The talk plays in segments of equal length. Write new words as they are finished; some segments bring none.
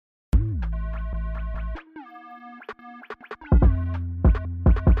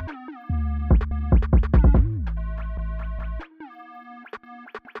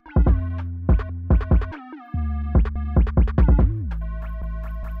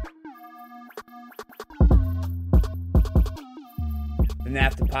The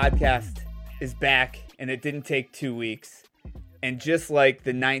NAFTA podcast is back, and it didn't take 2 weeks. And just like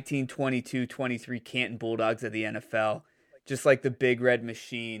the 1922-23 Canton Bulldogs of the NFL, just like the Big Red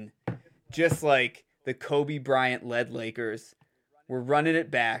Machine, just like the Kobe Bryant-led Lakers, we're running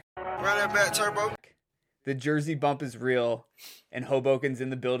it back. Run it back, Turbo. The Jersey bump is real, and Hoboken's in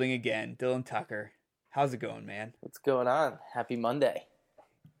the building again. Dylan Tucker, how's it going, man? What's going on? Happy Monday.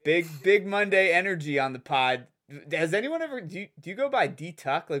 Big Monday energy on the pod. Has anyone ever, do you go by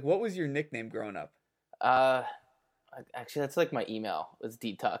D-Tuck? Like, what was your nickname growing up? Actually, that's like my email. It's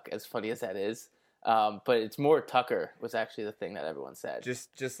D-Tuck, as funny as that is. But it's more Tucker was actually the thing that everyone said.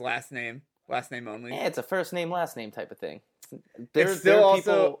 Just last name only? Yeah, it's a first name, last name type of thing. There are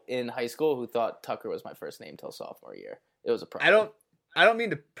people in high school who thought Tucker was my first name till sophomore year. It was a problem. I don't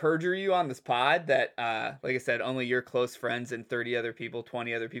mean to perjure you on this pod that, like I said, only your close friends and 30 other people,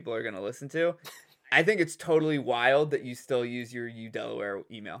 20 other people are going to listen to. I think it's totally wild that you still use your UDelaware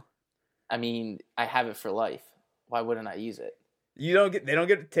email. I mean, I have it for life. Why wouldn't I use it? They don't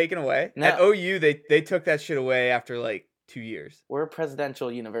get it taken away? No. At OU, they took that shit away after like 2 years. We're a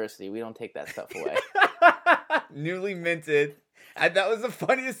presidential university. We don't take that stuff away. Newly minted. That was the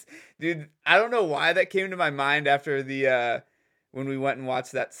funniest, dude. I don't know why that came to my mind after the when we went and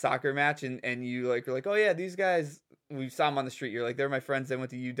watched that soccer match, and you were like, oh yeah, these guys, we saw them on the street. You're like, they're my friends. They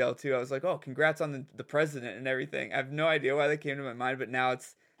went to UDel too. I was like, oh, congrats on the president and everything. I have no idea why that came to my mind, but now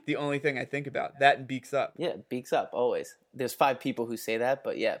it's the only thing I think about. That and Beaks Up. Yeah, Beaks Up always. There's 5 people who say that,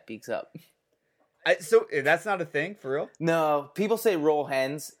 but yeah, Beaks Up. So that's not a thing for real? No, people say roll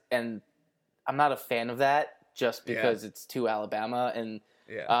hens, and I'm not a fan of that just because it's too Alabama. And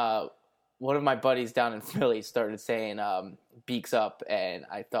one of my buddies down in Philly started saying Beaks Up, and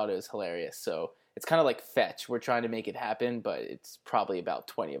I thought it was hilarious. So it's kind of like fetch. We're trying to make it happen, but it's probably about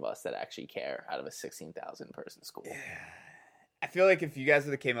 20 of us that actually care out of a 16,000 person school. Yeah. I feel like if you guys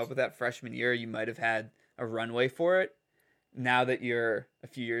would have came up with that freshman year, you might have had a runway for it. Now that you're a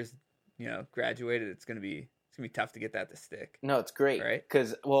few years, graduated, it's gonna be tough to get that to stick. No, it's great, right?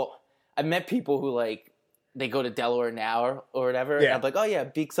 Because I met people who they go to Delaware now or whatever. Yeah. And I'm like, oh yeah,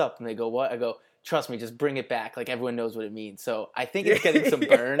 Beaks Up, and they go, what? I go, trust me, just bring it back. Like everyone knows what it means. So I think it's getting some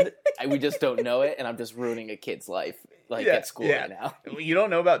burn. We just don't know it, and I'm just ruining a kid's life at school right now. You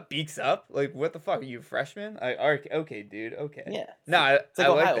don't know about Beaks Up? Like, what the fuck? Are you a freshman? Okay, dude. Okay. Yeah. No, I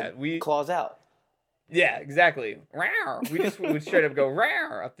like that. We claws out. Yeah, exactly. Rawr. We just would straight up go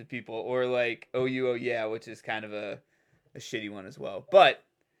rawr up to people, or like OU, oh yeah, which is kind of a shitty one as well. But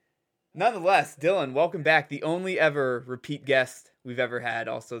nonetheless, Dylan, welcome back. The only ever repeat guest we've ever had.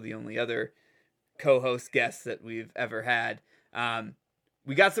 Also, the only other co-host guest that we've ever had.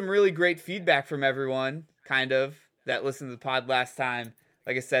 We got some really great feedback from everyone, that listened to the pod last time.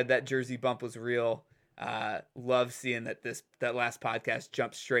 Like I said, that Jersey bump was real. Love seeing that last podcast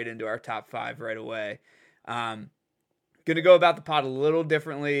jumped straight into our top 5 right away. Gonna go about the pod a little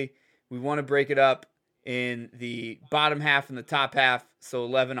differently. We want to break it up in the bottom half and the top half, so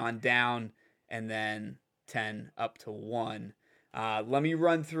 11 on down, and then 10 up to 1. Let me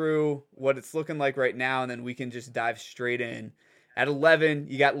run through what it's looking like right now, and then we can just dive straight in. At 11,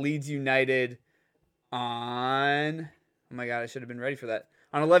 you got Leeds United on... Oh my God, I should have been ready for that.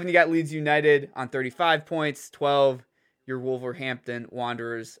 On 11, you got Leeds United on 35 points. 12, your Wolverhampton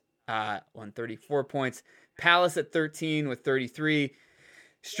Wanderers on 34 points. Palace at 13 with 33.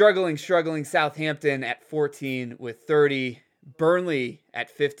 Struggling Southampton at 14 with 30. Burnley at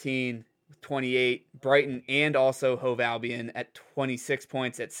 15 with 28. Brighton and also Hove Albion at 26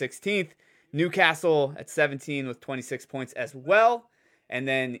 points at 16th. Newcastle at 17 with 26 points as well. And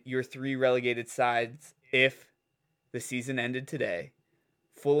then your 3 relegated sides, if the season ended today.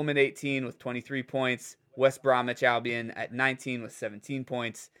 Fulham at 18 with 23 points. West Bromwich Albion at 19 with 17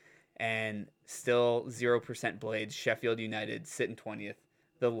 points. And still 0% Blades. Sheffield United sitting 20th.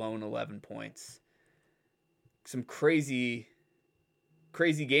 The lone 11 points. Some crazy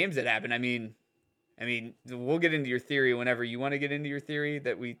games that happened. I mean, we'll get into your theory whenever you want to get into your theory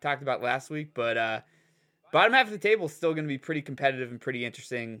that we talked about last week. But bottom half of the table is still going to be pretty competitive and pretty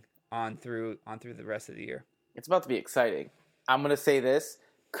interesting on through the rest of the year. It's about to be exciting. I'm going to say this.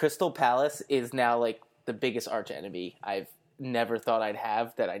 Crystal Palace is now the biggest arch enemy I've never thought I'd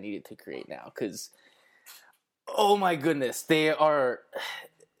have that I needed to create now. Because, oh my goodness, they're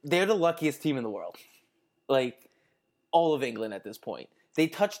the luckiest team in the world. All of England at this point. They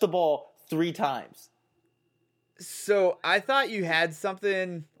touched the ball 3 times. So I thought you had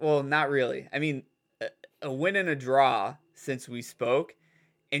something. Well, not really. I mean, a win and a draw since we spoke.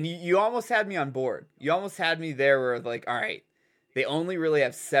 And you almost had me on board. You almost had me there where all right, they only really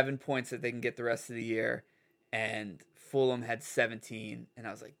have 7 points that they can get the rest of the year. And Fulham had 17, and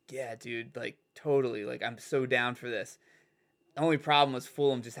I was like, yeah, dude, like totally, like I'm so down for this. The only problem was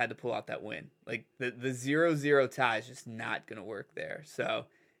Fulham just had to pull out that win. Like the 0-0 tie is just not going to work there. So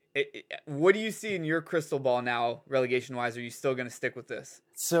what do you see in your crystal ball now, relegation wise? Are you still going to stick with this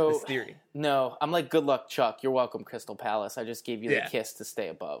theory? No, I'm like, good luck, Chuck. You're welcome, Crystal Palace. I just gave you the kiss to stay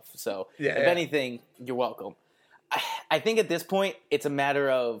above. So if anything, you're welcome. I think at this point, it's a matter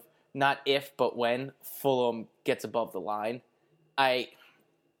of not if, but when Fulham gets above the line. I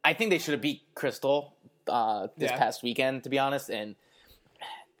think they should have beat Crystal this past weekend, to be honest. And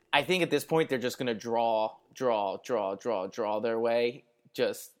I think at this point, they're just going to draw their way.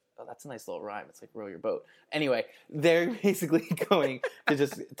 That's a nice little rhyme. It's like row your boat. Anyway, they're basically going to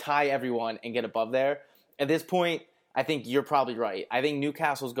just tie everyone and get above there. At this point, I think you're probably right. I think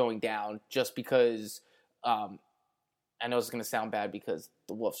Newcastle's going down just because I know it's going to sound bad because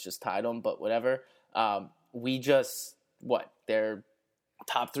the Wolves just tied them, but whatever. Their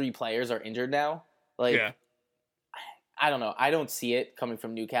top 3 players are injured now. I don't know. I don't see it coming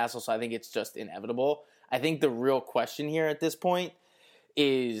from Newcastle, so I think it's just inevitable. I think the real question here at this point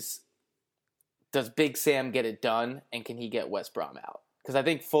is, does Big Sam get it done, and can he get West Brom out? Because I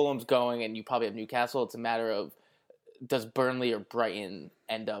think Fulham's going, and you probably have Newcastle. It's a matter of, does Burnley or Brighton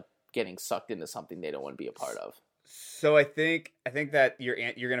end up getting sucked into something they don't want to be a part of? So I think that you're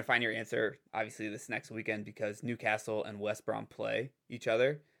going to find your answer, obviously, this next weekend, because Newcastle and West Brom play each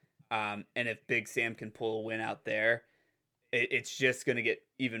other. And if Big Sam can pull a win out there, it's just going to get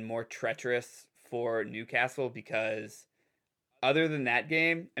even more treacherous for Newcastle, because other than that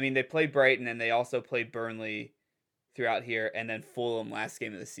game, I mean, they played Brighton and they also played Burnley throughout here, and then Fulham last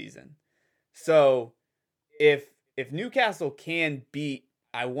game of the season. So if Newcastle can beat,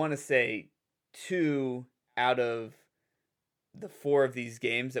 I want to say, 2 out of the 4 of these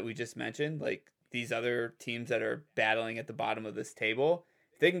games that we just mentioned, like these other teams that are battling at the bottom of this table,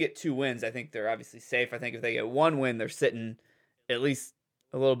 if they can get 2 wins, I think they're obviously safe. I think if they get 1 win, they're sitting at least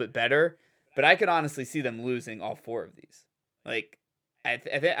a little bit better. But I could honestly see them losing all 4 of these. Like,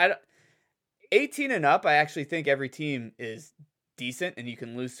 I 18 and up, I actually think every team is decent, and you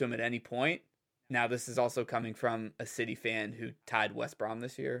can lose to them at any point. Now, this is also coming from a City fan who tied West Brom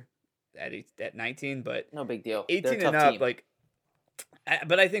this year at 19, but no big deal. 18 and up, team.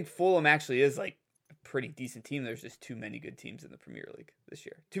 But I think Fulham actually is like a pretty decent team. There's just too many good teams in the Premier League this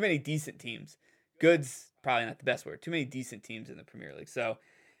year. Too many decent teams. Good's probably not the best word. Too many decent teams in the Premier League. So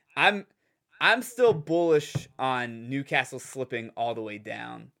I'm still bullish on Newcastle slipping all the way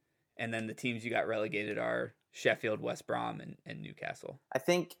down, and then the teams you got relegated are Sheffield, West Brom, and Newcastle. I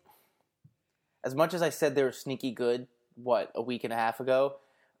think, as much as I said they were sneaky good, a week and a half ago,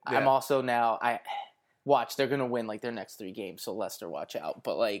 yeah. I'm also now, they're going to win like their next 3 games, so Leicester, watch out.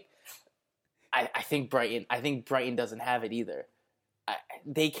 But I think Brighton doesn't have it either.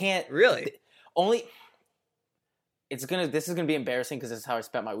 They can't really. This is gonna be embarrassing because this is how I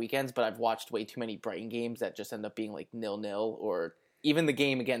spent my weekends. But I've watched way too many Brighton games that just end up being like 0-0, or even the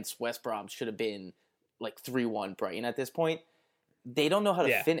game against West Brom should have been like 3-1 Brighton at this point. They don't know how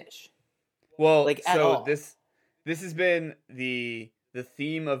to finish. Well, at all. This has been the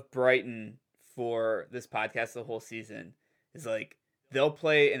theme of Brighton for this podcast the whole season. Is like they'll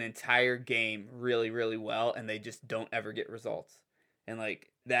play an entire game really, really well, and they just don't ever get results. And like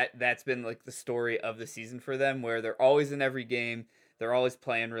that's been like the story of the season for them, where they're always in every game, they're always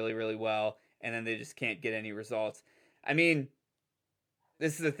playing really, really well, and then they just can't get any results. I mean,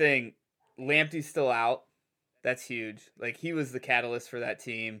 this is the thing. Lamptey's still out. That's huge. Like, he was the catalyst for that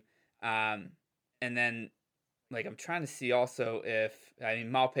team. And then, like, I'm trying to see also if,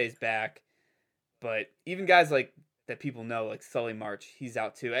 Maupay's back, but even guys like that people know, like Sully March, he's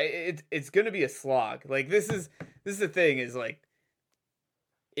out too. It's going to be a slog. Like, this is the thing is, like,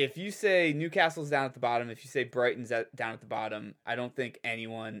 if you say Newcastle's down at the bottom, if you say Brighton's down at the bottom, I don't think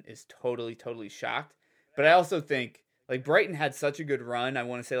anyone is totally, totally shocked. But I also think, like, Brighton had such a good run, I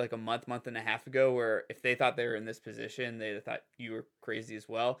want to say like a month and a half ago, where if they thought they were in this position, they thought you were crazy as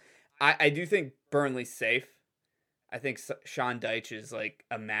well. I do think Burnley's safe. I think Sean Dyche is like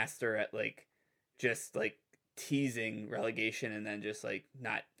a master at like just like teasing relegation and then just like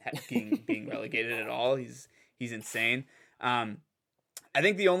not being relegated at all. He's insane. I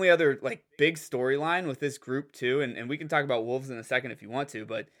think the only other like big storyline with this group too, and we can talk about Wolves in a second if you want to,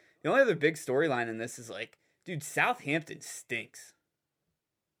 but the only other big storyline in this is like, dude, Southampton stinks.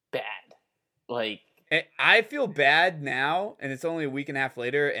 Bad. Like, I feel bad now, and it's only a week and a half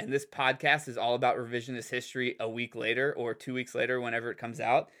later, and this podcast is all about revisionist history a week later or 2 weeks later, whenever it comes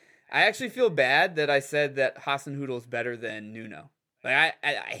out. I actually feel bad that I said that Hasenhüttl is better than Nuno. Like,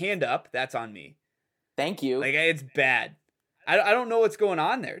 I hand up, that's on me. Thank you. Like, it's bad. I don't know what's going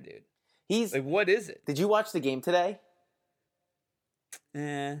on there, dude. He's like, what is it? Did you watch the game today?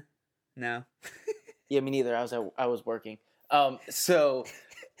 No. Yeah, me neither. I was working. So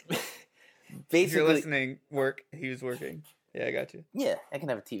basically, if you're listening, he was working. Yeah, I got you. Yeah, I can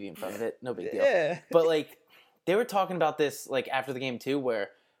have a TV in front of it. No big deal. Yeah. But like, they were talking about this like after the game too, where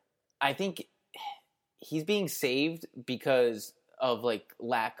I think he's being saved because of like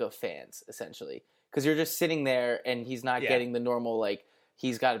lack of fans, essentially. Because you're just sitting there and he's not getting the normal like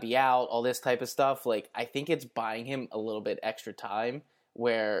he's got to be out, all this type of stuff. Like, I think it's buying him a little bit extra time.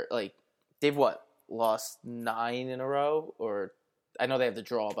 Where like they've lost 9 in a row, or I know they have the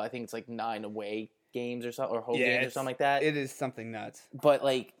draw, but I think it's like 9 away games or something, or home games or something like that. It is something nuts. But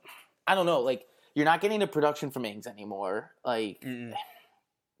like, I don't know, like you're not getting the production from Ings anymore. Like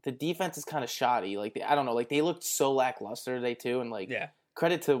the defense is kind of shoddy. Like I don't know, like they looked so lackluster today too, and like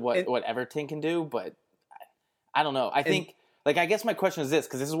credit to what Everton can do, but I don't know. I think like I guess my question is this,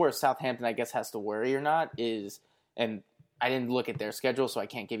 because this is where Southampton I guess has to worry or not is, and I didn't look at their schedule, so I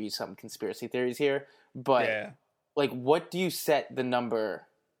can't give you some conspiracy theories here. But like, what do you set the number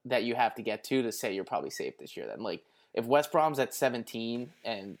that you have to get to say you're probably safe this year? Then, like, if West Brom's at 17,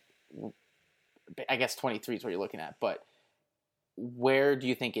 and I guess 23 is what you're looking at, but where do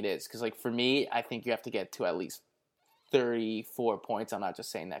you think it is? Because, like, for me, I think you have to get to at least 34 points. I'm not just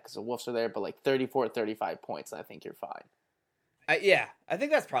saying that because the Wolves are there, but like 34, 35 points, I think you're fine. I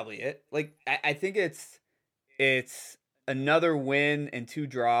think that's probably it. Like, I think it's another win and 2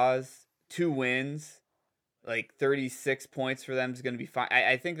 draws, 2 wins, like 36 points for them is going to be fine.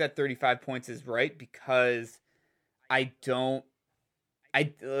 I think that 35 points is right because you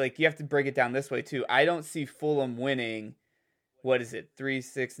have to break it down this way too. I don't see Fulham winning, 3,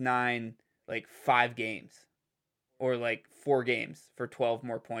 6, 9, like 5 games or like 4 games for 12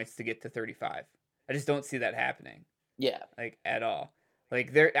 more points to get to 35. I just don't see that happening. Yeah. Like at all.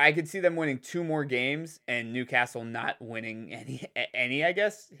 Like I could see them winning 2 more games and Newcastle not winning any I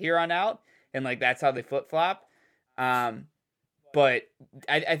guess here on out, and like that's how they flip flop. But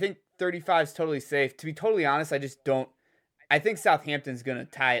I think 35 is totally safe. To be totally honest, I think Southampton's gonna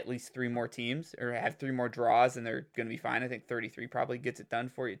tie at least 3 more teams or have 3 more draws, and they're gonna be fine. I think 33 probably gets it done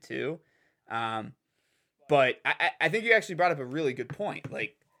for you too. But I think you actually brought up a really good point.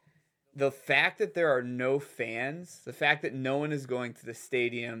 Like, the fact that there are no fans, the fact that no one is going to the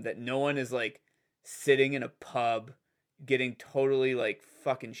stadium, that no one is like sitting in a pub getting totally like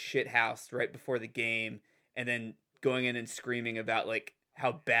fucking shithoused right before the game and then going in and screaming about like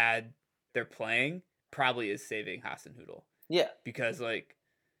how bad they're playing probably is saving Hasenhüttl. Yeah. Because like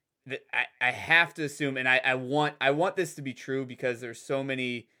I have to assume, and I want this to be true because there's so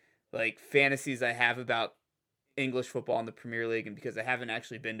many like fantasies I have about English football in the Premier League, and because I haven't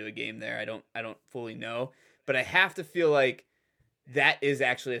actually been to a game there, I don't fully know, but I have to feel like that is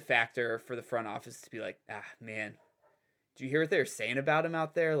actually a factor for the front office to be like, man, do you hear what they were saying about him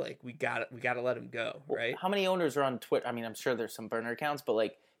out there? Like, we got to let him go, right? How many owners are on Twitter? I mean, I'm sure there's some burner accounts, but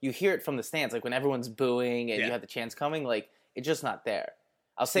like you hear it from the stands, like when everyone's booing and you have the chance coming, like it's just not there.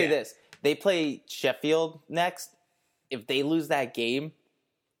 I'll say this: they play Sheffield next. If they lose that game,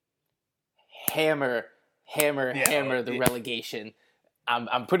 hammer the relegation.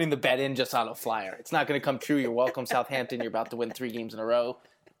 I'm putting the bet in just on a flyer. It's not going to come true. You're welcome, Southampton. You're about to win 3 games in a row,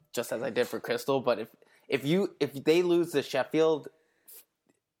 just as I did for Crystal. But if they lose to Sheffield,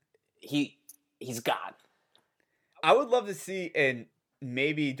 he's gone. I would love to see, and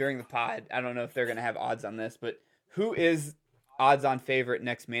maybe during the pod, I don't know if they're going to have odds on this, but who is odds-on favorite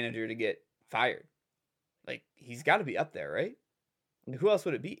next manager to get fired? Like, he's got to be up there, right? Who else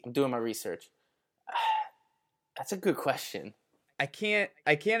would it be? I'm doing my research. That's a good question. I can't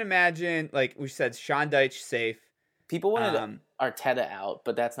imagine, like we said, Sean Dyche safe. People wanted Arteta out,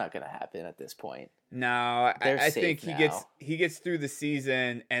 but that's not going to happen at this point. No, I think he gets through the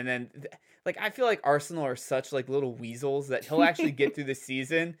season, and then like I feel like Arsenal are such like little weasels that he'll actually get through the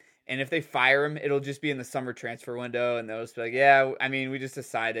season, and if they fire him, it'll just be in the summer transfer window, and they'll just be like, yeah, I mean, we just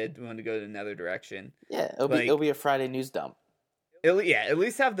decided we wanted to go to another direction. Yeah, it'll be a Friday news dump. At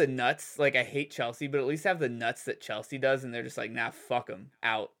least have the nuts. Like, I hate Chelsea, but at least have the nuts that Chelsea does, and they're just like, nah, fuck them,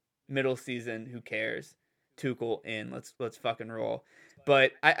 out. Middle season, who cares? Tuchel in, let's fucking roll.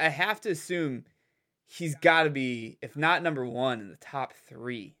 But I have to assume he's got to be, if not number 1, in the top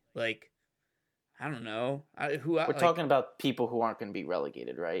 3. Like, I don't know. We're talking about people who aren't going to be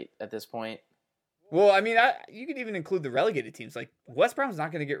relegated, right? At this point. Well, I mean, you could even include the relegated teams. Like, West Brom's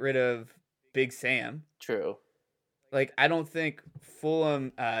not going to get rid of Big Sam. True. Like, I don't think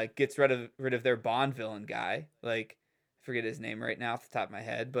Fulham gets rid of their Bond villain guy. Like, I forget his name right now off the top of my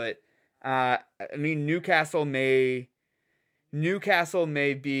head, but I mean, Newcastle may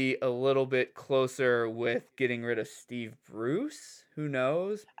be a little bit closer with getting rid of Steve Bruce. Who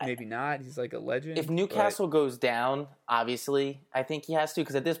knows? Maybe not. He's like a legend. If Newcastle goes down, obviously, I think he has to,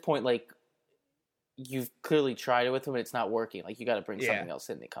 because at this point, like, you've clearly tried it with him and it's not working. Like, you got to bring something else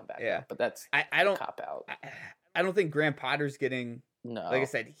in to come back up. But that's I don't cop out. I don't think Graham Potter's getting. No, like I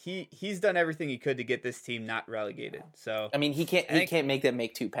said, he's done everything he could to get this team not relegated. So I mean, he can't make them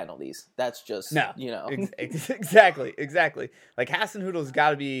make 2 penalties. That's just exactly. Like Hasenhüttl's got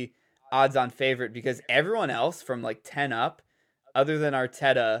to be odds-on favorite because everyone else from like 10 up, other than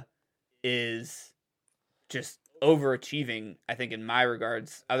Arteta, is just overachieving. I think in my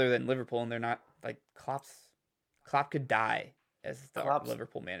regards, other than Liverpool, and they're not like Klopp could die as the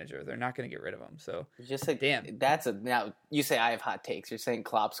Liverpool manager. They're not going to get rid of him. So just say, damn. Now you say I have hot takes. You're saying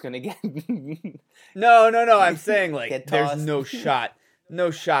Klopp's going to get No. I'm saying like there's no shot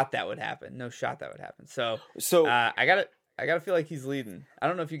that would happen. So I gotta feel like he's leading. I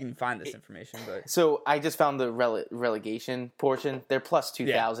don't know if you can find this information, but so I just found the relegation portion. They're plus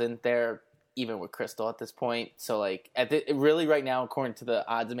 2,000. Yeah. They're even with Crystal at this point. So like really right now, according to the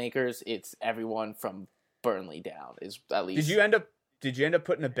odds makers, it's everyone from Burnley down is at least. Did you end up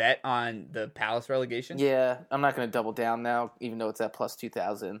putting a bet on the Palace relegation? Yeah, I'm not going to double down now, even though it's at plus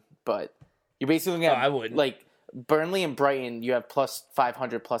 2,000. But you're basically going to I wouldn't. Like Burnley and Brighton, you have plus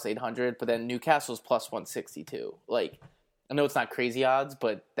 500, plus 800, but then Newcastle's plus 162. Like, I know it's not crazy odds,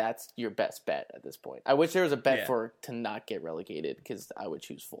 but that's your best bet at this point. I wish there was a bet to not get relegated because I would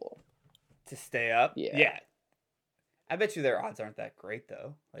choose Fulham to stay up. Yeah. I bet you their odds aren't that great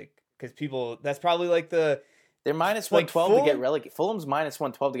though. Like. Because people, that's probably like they're minus 112 to get relegated. Fulham's minus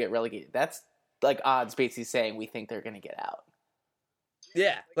 112 to get relegated. That's like odds basically saying we think they're going to get out.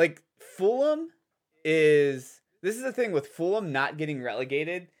 Yeah, like Fulham this is the thing with Fulham not getting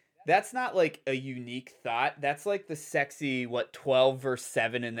relegated. That's not like a unique thought. That's like the sexy 12 versus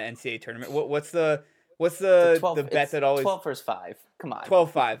 7 in the NCAA tournament. What's the 12, the bet that always 12 versus 5. Come on.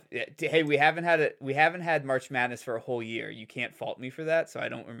 12-5. Yeah. Hey, we haven't had March Madness for a whole year. You can't fault me for that, so I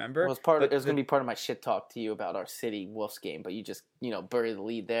don't remember. Well, it was going to be part of my shit talk to you about our City Wolves game, but you just, buried the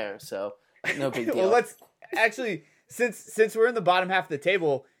lead there, so no big deal. Well, let's actually since we're in the bottom half of the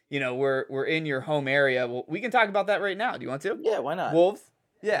table, we're in your home area. Well, we can talk about that right now. Do you want to? Yeah, why not? Wolves?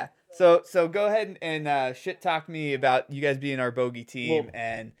 Yeah. So go ahead and shit talk me about you guys being our bogey team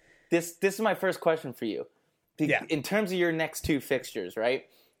and This is my first question for you. Yeah. In terms of your next 2 fixtures, right?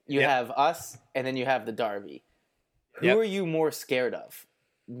 You have us, and then you have the Derby. Who are you more scared of?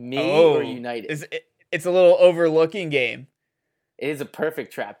 Me or United? It's a little overlooking game. It is a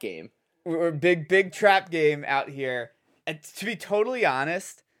perfect trap game. We're big trap game out here. And to be totally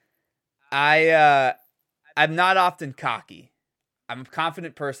honest, I'm not often cocky. I'm a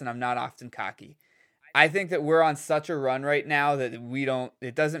confident person. I'm not often cocky. I think that we're on such a run right now that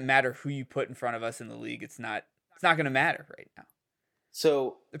it doesn't matter who you put in front of us in the league. It's not going to matter right now.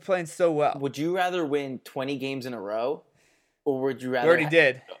 So they're playing so well. Would you rather win 20 games in a row, or would you rather? We already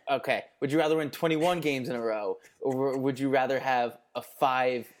did. Okay. Would you rather win 21 games in a row, or would you rather have a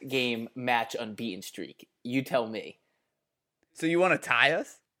 5-game match unbeaten streak? You tell me. So you want to tie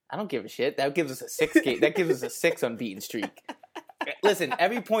us? I don't give a shit. That gives us a 6 game. That gives us a 6 unbeaten streak. Listen,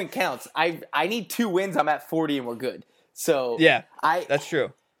 every point counts. I need 2 wins. I'm at 40 and we're good. So yeah, that's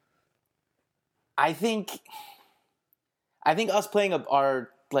true. I think us playing our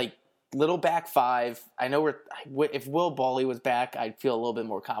like little back 5. I know if Will Bawley was back, I'd feel a little bit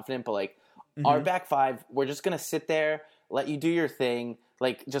more confident. But like our back 5, we're just gonna sit there, let you do your thing,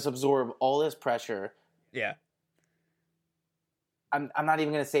 like just absorb all this pressure. Yeah. I'm not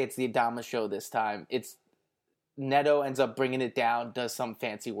even gonna say it's the Adama show this time. It's Neto ends up bringing it down, does some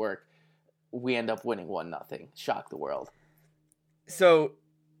fancy work. We end up winning 1-0. Shock the world. So,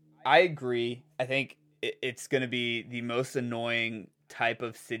 I agree. I think it's going to be the most annoying type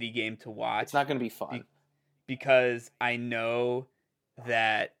of City game to watch. It's not going to be fun. Because I know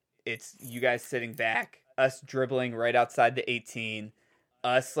that it's you guys sitting back, us dribbling right outside the 18,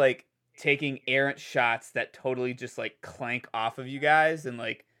 us like taking errant shots that totally just like clank off of you guys and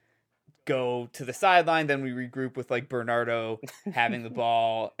like go to the sideline, then we regroup with like Bernardo having the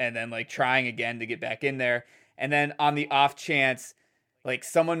ball and then like trying again to get back in there. And then on the off chance, like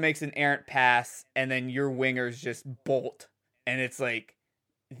someone makes an errant pass and then your wingers just bolt. And it's like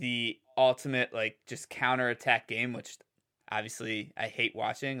the ultimate like just counterattack game, which obviously I hate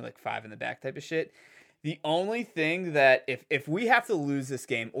watching, like 5 in the back type of shit. The only thing that if we have to lose this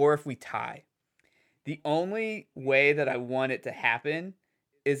game or if we tie, the only way that I want it to happen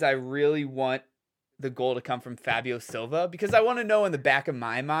is I really want the goal to come from Fabio Silva because I want to know in the back of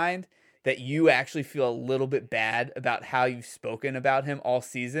my mind that you actually feel a little bit bad about how you've spoken about him all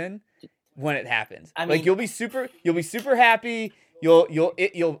season when it happens. I mean, like you'll be super happy.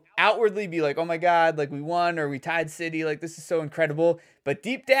 You'll outwardly be like, oh my God, like we won or we tied City. Like this is so incredible. But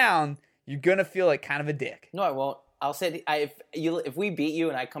deep down, you're going to feel like kind of a dick. No, I won't. I'll say if we beat you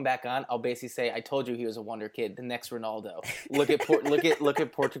and I come back on, I'll basically say I told you he was a wonder kid, the next Ronaldo. Look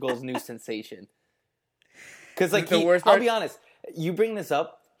at Portugal's new sensation. Because like I'll be honest, you bring this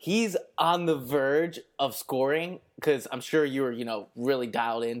up, he's on the verge of scoring. Because I'm sure you were really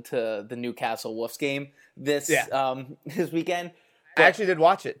dialed into the Newcastle Wolves game this weekend. But I actually did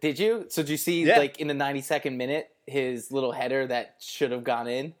watch it. Did you? So did you see like in the 92nd minute his little header that should have gone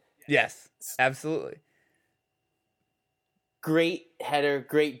in? Yes, absolutely. Great header,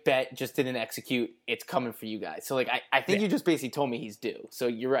 great bet, just didn't execute. It's coming for you guys. So, like, I think you just basically told me he's due. So,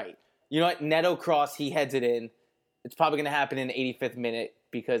 you're right. You know what? Neto cross, he heads it in. It's probably going to happen in the 85th minute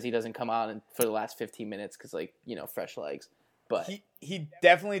because he doesn't come on for the last 15 minutes because, like, fresh legs. But he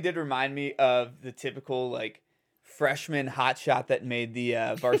definitely did remind me of the typical, like, freshman hotshot that made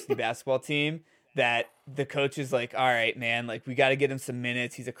the varsity basketball team that the coach is like, all right, man, like, we got to get him some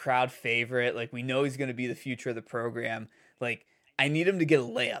minutes. He's a crowd favorite. Like, we know he's going to be the future of the program. Like, I need him to get a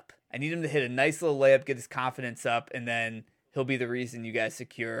layup. I need him to hit a nice little layup, get his confidence up, and then he'll be the reason you guys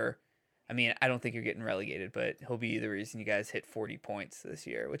secure. I mean, I don't think you're getting relegated, but he'll be the reason you guys hit 40 points this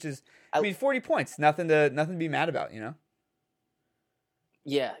year, which is, 40 points, nothing to be mad about,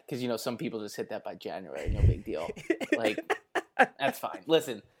 Yeah, because, some people just hit that by January, no big deal. Like, that's fine.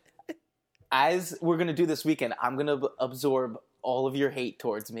 Listen, as we're going to do this weekend, I'm going to absorb all of your hate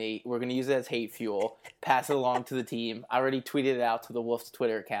towards me. We're going to use it as hate fuel, pass it along to the team. I already tweeted it out to the Wolves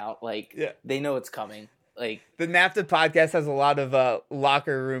Twitter account. Like, They know it's coming. Like, the NAFTA podcast has a lot of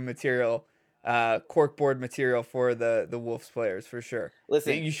locker room material, corkboard material for the Wolves players, for sure.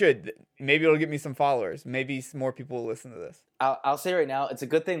 Listen, you should. Maybe it'll get me some followers. Maybe some more people will listen to this. I'll say right now, it's a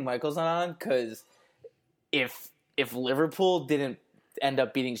good thing Michael's not on, because if Liverpool didn't end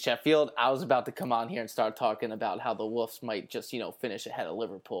up beating Sheffield, I was about to come on here and start talking about how the Wolves might just, finish ahead of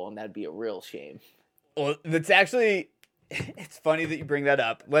Liverpool, and that'd be a real shame. Well, that's actually, it's funny that you bring that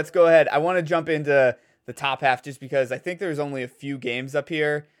up. Let's go ahead. I want to jump into the top half just because I think there's only a few games up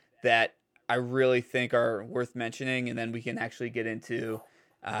here that I really think are worth mentioning, and then we can actually get into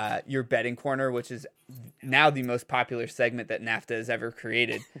your betting corner, which is now the most popular segment that NAFTA has ever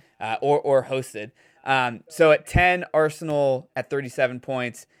created or hosted. So at 10, Arsenal at 37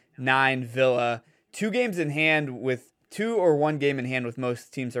 points, 9, Villa, 2 games in hand with 2 or 1 game in hand with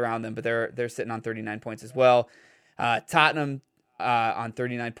most teams around them, but they're sitting on 39 points as well. Tottenham on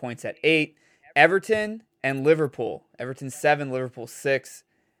 39 points at 8, Everton and Liverpool. Everton 7, Liverpool 6,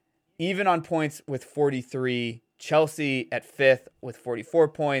 even on points with 43. Chelsea at 5th with 44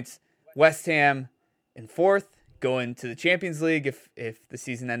 points. West Ham in 4th, going to the Champions League if the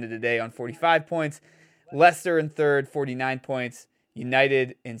season ended today on 45 points. Leicester in 3rd, 49 points.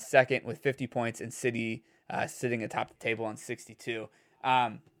 United in 2nd with 50 points. And City sitting atop the table on 62.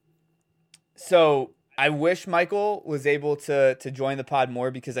 So I wish Michael was able to join the pod more,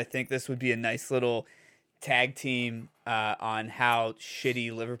 because I think this would be a nice little tag team on how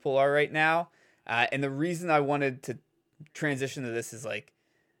shitty Liverpool are right now. And the reason I wanted to transition to this is like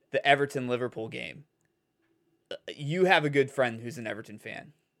the Everton-Liverpool game. You have a good friend who's an Everton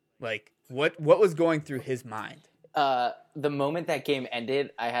fan. Like, what was going through his mind? The moment that game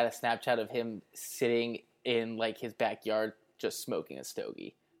ended, I had a Snapchat of him sitting in like his backyard, just smoking a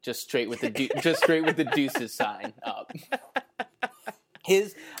stogie, just straight with the deuces sign up.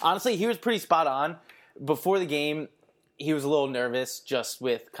 Honestly, he was pretty spot on. Before the game, he was a little nervous just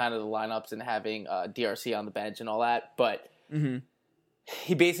with kind of the lineups and having DRC on the bench and all that. But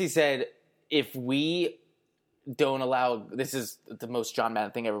he basically said, if we don't allow, this is the most John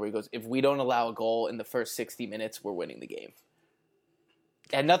Madden thing ever, where he goes, if we don't allow a goal in the first 60 minutes, we're winning the game.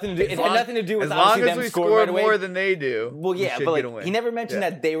 It had nothing to do with as long as them we scoring right away. more than they do. Well, yeah, but like, he never mentioned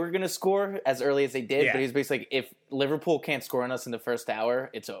that they were going to score as early as they did. Yeah. But he was basically like, if Liverpool can't score on us in the first hour,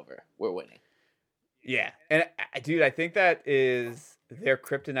 it's over. We're winning. Yeah, and dude, I think that is their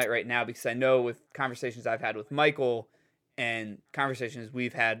kryptonite right now, because I know with conversations I've had with Michael and conversations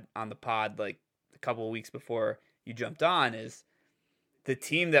we've had on the pod like a couple of weeks before you jumped on, is the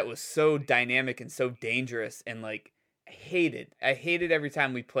team that was so dynamic and so dangerous, and like I hated every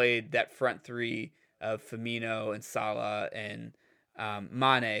time we played that front three of Firmino and Salah and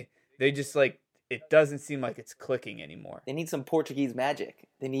Mane. They just like, it doesn't seem like it's clicking anymore. They need some Portuguese magic.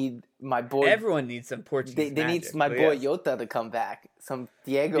 They need my boy. Everyone needs some Portuguese magic. They need my boy Jota to come back. Some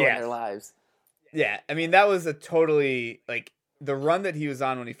Diego in their lives. Yeah, I mean, that was a totally, like, the run that he was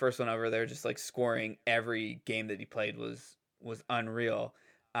on when he first went over there, just like scoring every game that he played was unreal.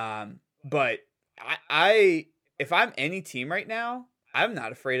 But I if I'm any team right now, I'm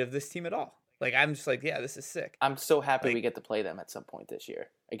not afraid of this team at all. Like, I'm just like, yeah, this is sick. I'm so happy we get to play them at some point this year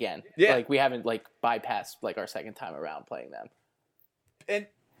again. Yeah. Like, we haven't like bypassed like our second time around playing them.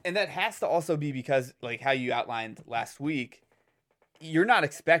 And that has to also be because, like, how you outlined last week, you're not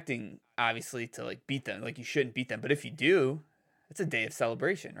expecting, obviously, to, like, beat them. Like, you shouldn't beat them. But if you do, it's a day of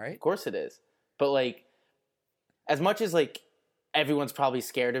celebration, right? Of course it is. But, like, as much as, like, everyone's probably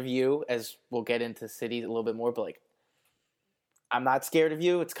scared of you, as we'll get into City a little bit more, but, like, I'm not scared of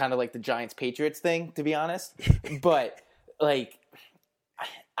you. It's kind of like the Giants-Patriots thing, to be honest. But, like,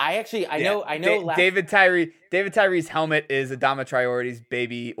 I know. David Tyree's helmet is Adama Traore's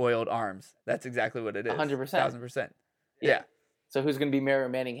baby oiled arms. That's exactly what it is. 100%. 1,000%. Yeah. So who's going to be Mara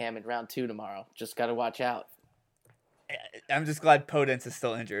Manningham in round 2 tomorrow? Just got to watch out. I'm just glad Podence is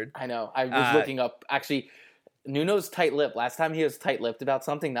still injured. I know. I was looking up. Actually, Nuno's tight-lipped. Last time he was tight-lipped about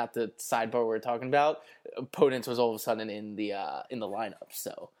something, not the sidebar we're talking about, Podence was all of a sudden in the lineup.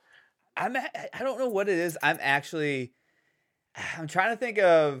 So I don't know what it is. I'm trying to think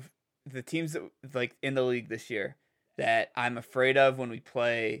of the teams that, like, in the league this year that I'm afraid of when we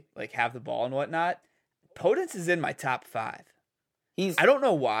play, like, have the ball and whatnot. Podence is in my top 5. I don't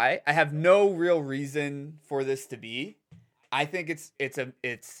know why. I have no real reason for this to be. I think it's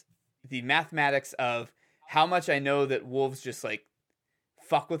the mathematics of how much I know that Wolves just, like,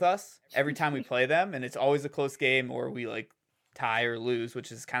 fuck with us every time we play them, and it's always a close game or we, like, tie or lose,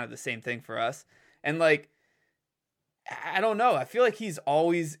 which is kind of the same thing for us. And, like, I don't know. I feel like he's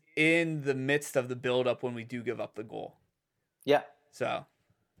always in the midst of the build-up when we do give up the goal. Yeah. So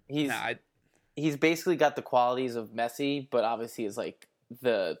he's basically got the qualities of Messi, but obviously is like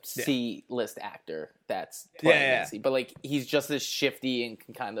the C-list actor that's playing Messi. But like he's just as shifty and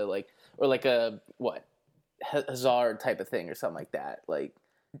can kind of like, or like a Hazard type of thing or something like that. Like,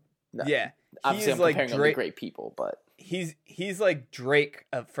 obviously I'm comparing them to great people, but he's like Drake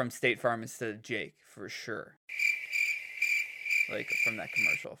from State Farm instead of Jake for sure. Like from that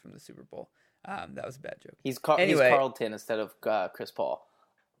commercial from the Super Bowl. That was a bad joke. He's Carlton instead of Chris Paul.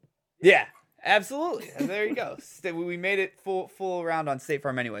 Yeah, absolutely. And there you go. We made it full round on State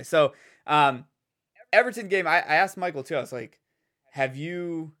Farm anyway. So, Everton game, I asked Michael too. I was like, have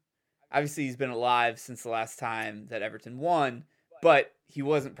you, obviously he's been alive since the last time that Everton won, but he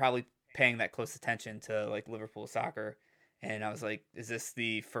wasn't probably paying that close attention to like Liverpool soccer. And I was like, is this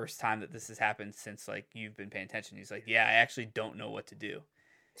the first time that this has happened since, like, you've been paying attention? He's like, yeah, I actually don't know what to do.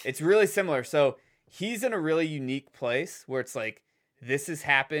 It's really similar. So he's in a really unique place where it's like, this has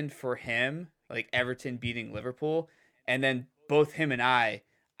happened for him, like Everton beating Liverpool. And then both him and I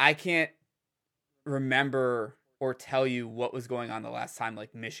can't remember or tell you what was going on the last time,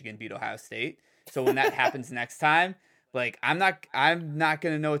 like, Michigan beat Ohio State. So when that happens next time, like, I'm not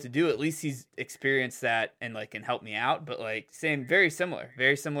going to know what to do. At least he's experienced that and, like, can help me out. But, like, very similar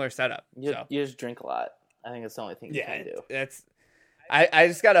setup. You just drink a lot. I think that's the only thing you can do. I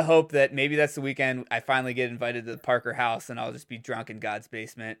just got to hope that maybe that's the weekend I finally get invited to the Parker house and I'll just be drunk in God's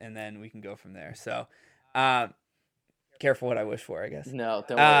basement and then we can go from there. So, careful what I wish for, I guess. No,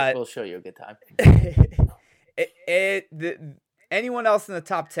 don't worry. We'll show you a good time. Anyone else in the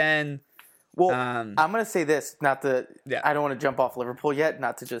top 10? Well, I'm going to say this, I don't want to jump off Liverpool yet,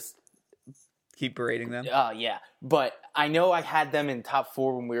 not to just keep berating them. Yeah. But I know I had them in top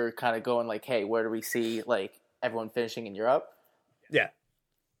 4 when we were kind of going like, hey, where do we see like everyone finishing in Europe? Yeah.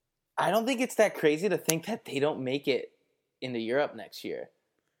 I don't think it's that crazy to think that they don't make it into Europe next year.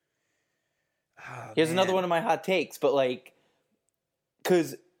 Here's another one of my hot takes, but like,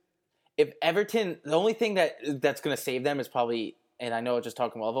 because if Everton, the only thing that's going to save them is probably, and I know I'm just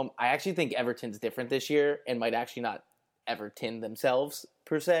talking well of them, I actually think Everton's different this year and might actually not Everton themselves,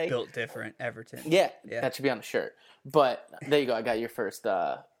 per se. Built different, Everton. Yeah, that should be on the shirt. But there you go. I got your first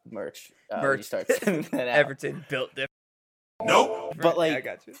merch. You start sending that out. Everton built different. Nope. But like, I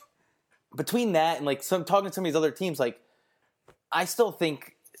got you. Between that and like talking to some of these other teams, like I still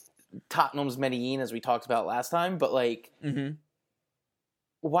think Tottenham's Medellin, as we talked about last time, but like,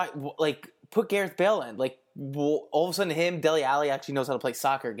 why? Like, put Gareth Bale in. Like, all of a sudden, Dele Alli actually knows how to play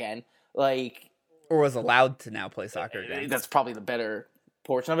soccer again. Like, or was allowed to now play soccer again. That's probably the better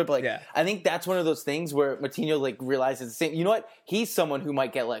portion of it. But like, I think that's one of those things where Martinho like realizes the same. You know what? He's someone who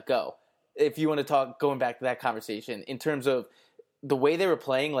might get let go. If you want to talk, going back to that conversation, in terms of the way they were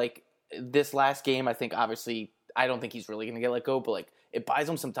playing, like this last game, I think obviously I don't think he's really going to get let go, but like it buys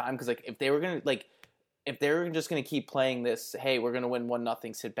them some time because like if they were just going to keep playing this, hey, we're going to win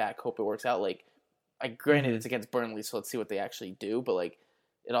 1-0, sit back, hope it works out. Like Granted, it's against Burnley, so let's see what they actually do. But like,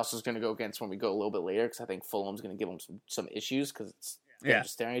 it also is going to go against when we go a little bit later because I think Fulham's going to give them some issues because it's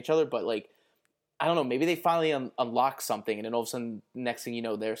just staring at each other. But like, I don't know. Maybe they finally unlock something, and then all of a sudden, next thing you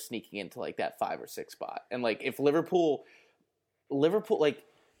know, they're sneaking into like that 5 or 6 spot. And like, if Liverpool, like,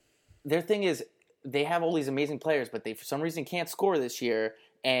 their thing is they have all these amazing players, but they for some reason can't score this year,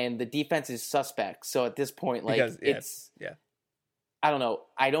 and the defense is suspect. So at this point, like, I don't know.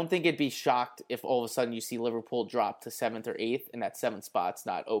 I don't think it'd be shocked if all of a sudden you see Liverpool drop to 7th or 8th and that 7th spot's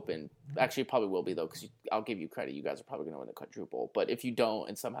not open. Actually, it probably will be, though, because I'll give you credit. You guys are probably going to win the quadruple. But if you don't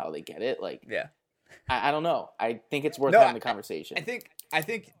and somehow they get it, like, I don't know. I think it's worth having the conversation. I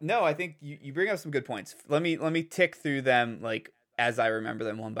think you bring up some good points. Let me tick through them, like, as I remember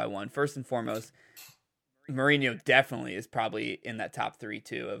them one by one. First and foremost, Mourinho definitely is probably in that top 3,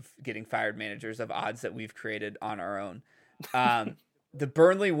 too, of getting fired managers of odds that we've created on our own. The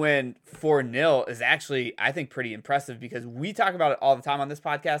Burnley win 4-0 is actually, I think, pretty impressive because we talk about it all the time on this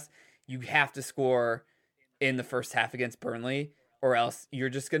podcast. You have to score in the first half against Burnley or else you're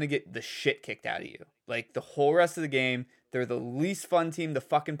just going to get the shit kicked out of you. Like, the whole rest of the game, they're the least fun team to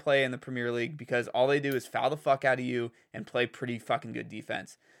fucking play in the Premier League because all they do is foul the fuck out of you and play pretty fucking good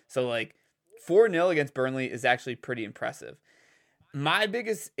defense. So, like, 4-0 against Burnley is actually pretty impressive. My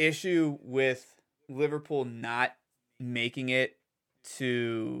biggest issue with Liverpool not making it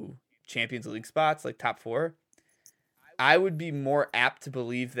to Champions League spots, like top 4, I would be more apt to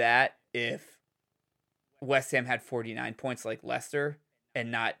believe that if West Ham had 49 points like Leicester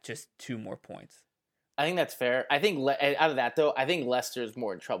and not just 2 more points. I think that's fair. I think out of that, though, I think Leicester is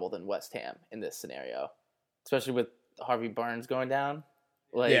more in trouble than West Ham in this scenario, especially with Harvey Barnes going down.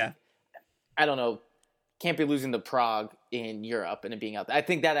 Like, I don't know. Can't be losing to Prague in Europe and it being out there. I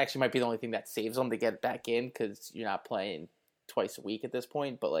think that actually might be the only thing that saves them to get back in because you're not playing twice a week at this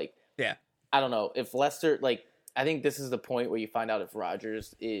point. But, like, I don't know. If Leicester, like, I think this is the point where you find out if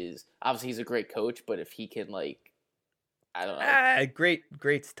Rodgers is, obviously he's a great coach, but if he can, like, I don't know.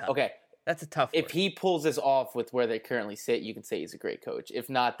 Great's tough. Okay. That's a tough If word. he pulls this off with where they currently sit, you can say he's a great coach. If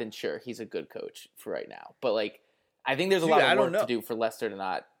not, then sure, he's a good coach for right now. But, like, I think there's a lot of work to do for Leicester to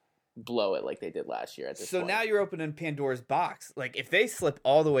not blow it like they did last year at this point. So now you're opening Pandora's box. Like, if they slip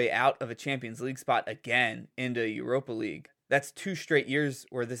all the way out of a Champions League spot again into Europa League, that's 2 straight years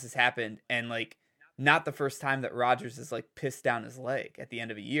where this has happened, and, like, not the first time that Rodgers is, like, pissed down his leg at the end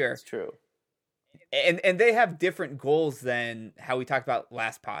of a year. That's true. And they have different goals than how we talked about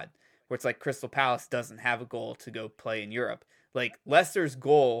last pod, where it's like Crystal Palace doesn't have a goal to go play in Europe. Like, Leicester's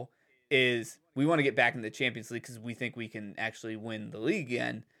goal is we want to get back in the Champions League because we think we can actually win the league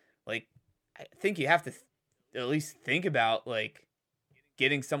again. Like, I think you have to at least think about, like,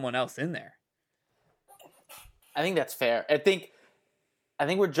 getting someone else in there. I think that's fair. I think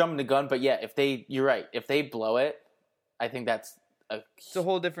we're jumping the gun, but yeah, you're right. If they blow it, I think it's a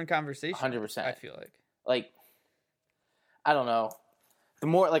whole different conversation. 100%. I feel like. Like, I don't know. The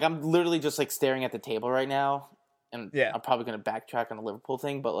more, like, I'm literally just, like, staring at the table right now, and I'm probably going to backtrack on the Liverpool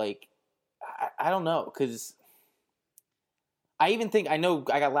thing, but, like, I don't know, because I even think, I know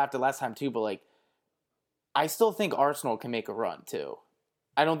I got laughed at last time too, but, like, I still think Arsenal can make a run too.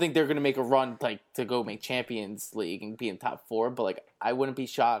 I don't think they're going to make a run, like, to go make Champions League and be in top 4, but, like, I wouldn't be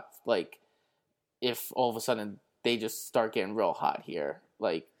shocked, like, if all of a sudden they just start getting real hot here.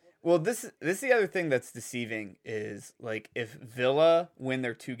 Like, well, this is the other thing that's deceiving is, like, if Villa win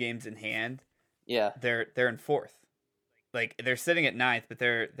their 2 games in hand, they're in 4th. Like, they're sitting at 9th, but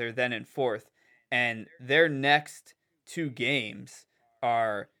they're then in 4th, and their next 2 games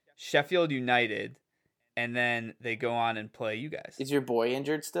are Sheffield United, and then they go on and play you guys. Is your boy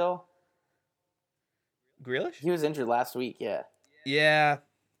injured still? Grealish? He was injured last week, yeah. Yeah,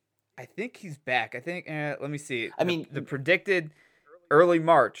 I think he's back. I think, let me see. I mean, the predicted early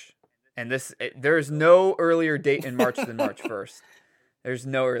March, and there is no earlier date in March than March 1st. There's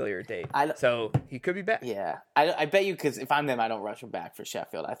no earlier date. So he could be back. Yeah. I bet you, because if I'm them, I don't rush him back for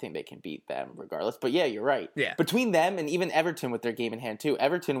Sheffield. I think they can beat them regardless. But yeah, you're right. Yeah. Between them and even Everton with their game in hand too.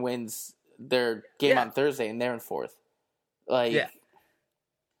 Everton wins their game on Thursday and they're in 4th. Like, yeah.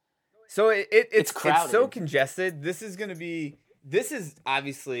 So it's crowded. It's so congested. This is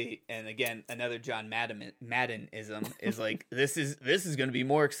obviously, and again, another John Madden-ism is like, this is going to be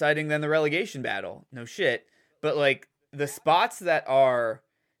more exciting than the relegation battle. No shit. But, like, the spots that are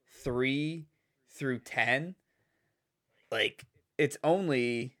 3 through 10, like, it's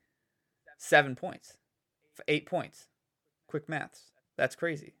only 7 points, 8 points. Quick maths. That's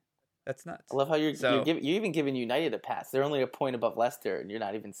crazy. That's nuts. I love how you're even giving United a pass. They're only a point above Leicester, and you're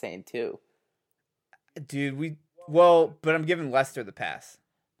not even saying 2. Dude, but I'm giving Leicester the pass.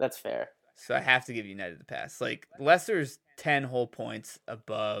 That's fair. so I have to give United the pass. Like Leicester's 10 whole points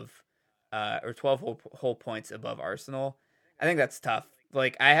above, or 12 whole points above Arsenal. I think that's tough.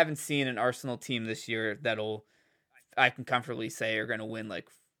 Like I haven't seen an Arsenal team this year I can comfortably say are going to win like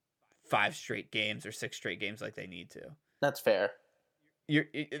 5 straight games or 6 straight games like they need to. That's fair.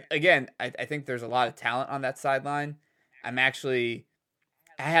 I think there's a lot of talent on that sideline. I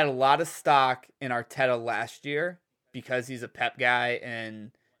had a lot of stock in Arteta last year because he's a Pep guy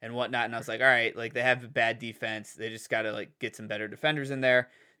and whatnot. And I was like, all right, like they have a bad defense. They just got to like get some better defenders in there.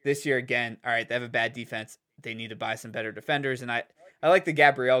 This year, again, all right, they have a bad defense. They need to buy some better defenders. And I like the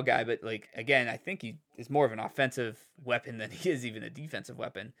Gabriel guy, but like, again, I think he is more of an offensive weapon than he is even a defensive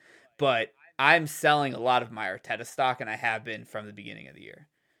weapon. But I'm selling a lot of my Arteta stock, and I have been from the beginning of the year.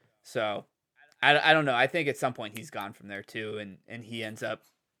 So I don't know. I think at some point he's gone from there too, and he ends up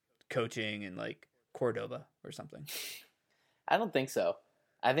coaching in like Cordoba or something. I don't think so.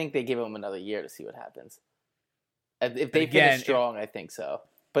 I think they give him another year to see what happens. If they finish strong, I think so.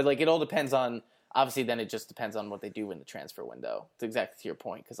 But like it all depends on. Obviously, then it just depends on what they do in the transfer window. It's exactly to your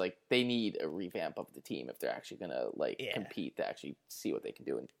point, because like they need a revamp of the team if they're actually gonna compete to actually see what they can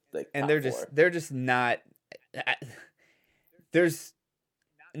do in like. And they're just not. There's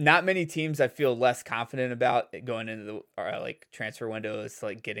not many teams I feel less confident about going into the like transfer window is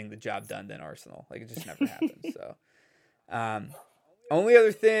like getting the job done than Arsenal. Like it just never happens. So, only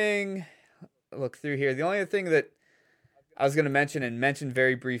other thing, look through here. The only other thing that I was going to mention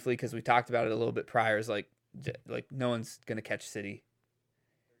very briefly because we talked about it a little bit prior is like no one's going to catch City.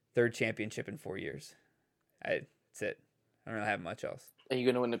 3rd championship in 4 years. That's it. I don't really have much else. Are you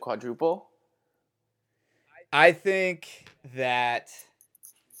going to win the quadruple? I think that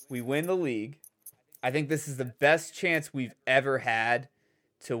we win the league. I think this is the best chance we've ever had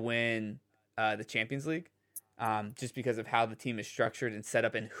to win the Champions League, just because of how the team is structured and set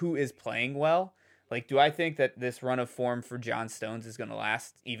up and who is playing well. Like, do I think that this run of form for John Stones is going to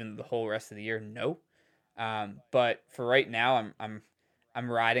last even the whole rest of the year? No. But for right now, I'm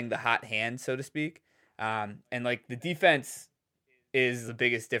riding the hot hand, so to speak. And like the defense is the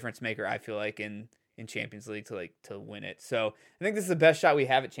biggest difference maker, I feel like, in Champions League to win it. So I think this is the best shot we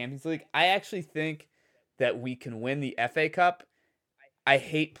have at Champions League. I actually think that we can win the FA Cup. I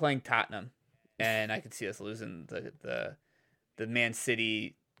hate playing Tottenham, and I could see us losing the Man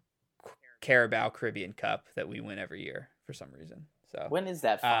City Carabao Caribbean Cup that we win every year for some reason. So when is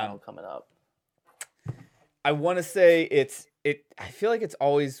that final coming up? I want to say I feel like it's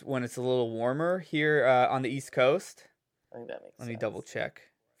always when it's a little warmer here on the East Coast. I think that makes sense. Let me double check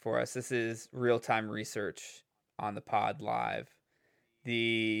for us. This is real-time research on the pod live.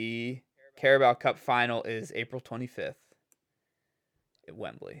 The Carabao Cup final is April 25th at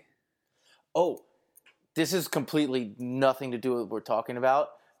Wembley. Oh, this is completely nothing to do with what we're talking about,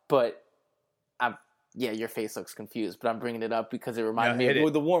 but your face looks confused, but I'm bringing it up because it reminded me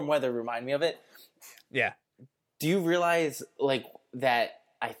of the warm weather reminded me of it. Yeah. Do you realize like that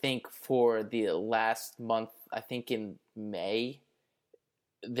I think for the last month, I think in May,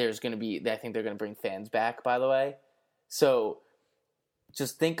 I think they're going to bring fans back, by the way. So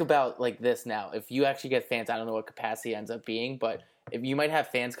just think about like this now. If you actually get fans, I don't know what capacity ends up being, but if you might have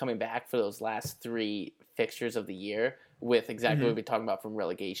fans coming back for those last 3 fixtures of the year with exactly what we've been talking about from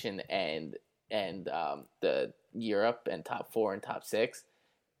relegation and the Europe and top 4 and top 6.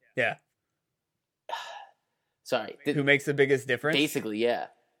 Yeah. Sorry. Who makes the biggest difference? Basically, yeah.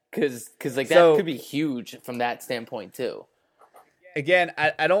 Because like that could be huge from that standpoint too. Again,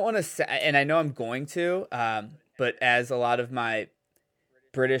 I don't want to say, and I know I'm going to, but as a lot of my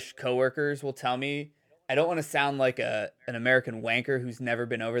British coworkers will tell me, I don't want to sound like an American wanker who's never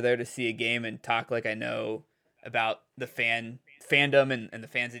been over there to see a game and talk like I know about the fandom and the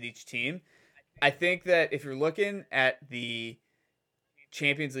fans at each team. I think that if you're looking at the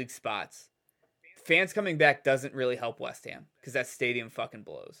Champions League spots, fans coming back doesn't really help West Ham because that stadium fucking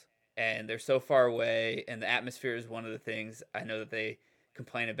blows. And they're so far away, and the atmosphere is one of the things I know that they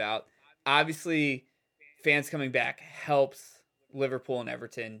complain about. Obviously, fans coming back helps Liverpool and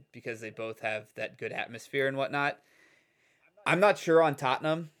Everton because they both have that good atmosphere and whatnot. I'm not sure on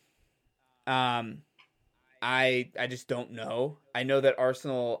Tottenham. I just don't know. I know that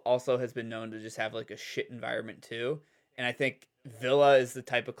Arsenal also has been known to just have like a shit environment too. And I think Villa is the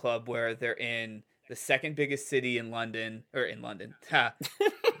type of club where they're in the second biggest city in London.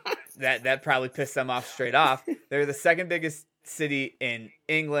 That probably pissed them off straight off. They're the second biggest city in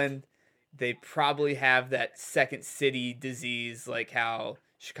England. They probably have that second city disease like how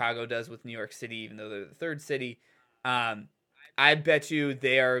Chicago does with New York City, even though they're the third city. I bet you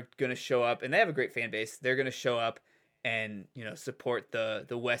they are going to show up, and they have a great fan base. They're going to show up and support the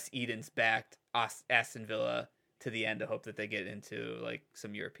Wes Edens backed Aston Villa to the end to hope that they get into like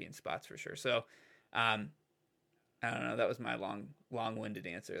some European spots for sure. So I don't know. That was my long-winded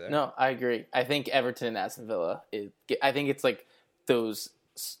answer there. No, I agree. I think Everton and Aston Villa I think it's like those,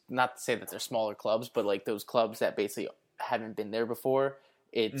 not to say that they're smaller clubs, but like those clubs that basically haven't been there before.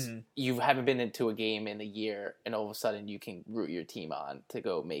 It's you haven't been into a game in a year, and all of a sudden you can root your team on to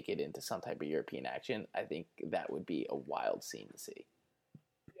go make it into some type of European action. I think that would be a wild scene to see.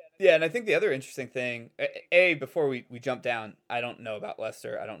 Yeah, and I think the other interesting thing, before we jump down, I don't know about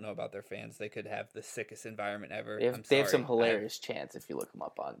Leicester. I don't know about their fans. They could have the sickest environment ever. They have some hilarious chants if you look them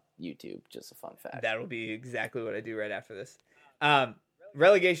up on YouTube. Just a fun fact. That'll be exactly what I do right after this.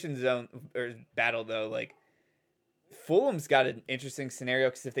 Relegation zone or battle though, like Fulham's got an interesting scenario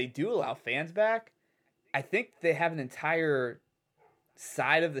because if they do allow fans back, I think they have an entire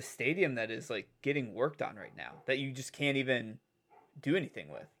side of the stadium that is like getting worked on right now that you just can't even do anything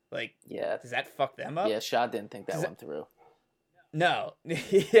with. Like, yeah, does that fuck them up? Yeah, Shaw didn't think that went through. No,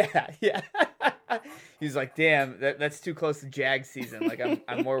 yeah. He's like, damn, that's too close to Jag season. Like,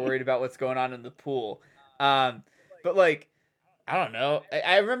 I'm more worried about what's going on in the pool. But like, I don't know.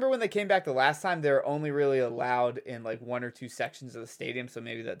 I remember when they came back the last time, they were only really allowed in like one or two sections of the stadium, so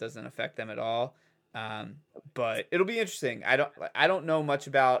maybe that doesn't affect them at all. But it'll be interesting. I don't know much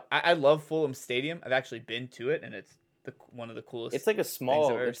about. I love Fulham Stadium. I've actually been to it, and it's one of the coolest. It's like a small.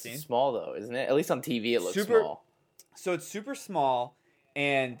 Things I've ever seen. Small though, isn't it? At least on TV, it looks small. So it's super small,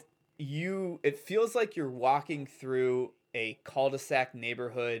 and it feels like you're walking through a cul-de-sac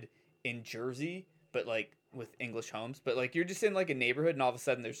neighborhood in Jersey, but like with English homes. But like you're just in like a neighborhood, and all of a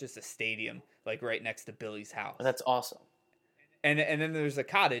sudden there's just a stadium like right next to Billy's house. That's awesome. And then there's a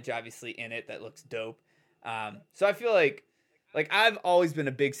cottage obviously in it that looks dope. So I feel like I've always been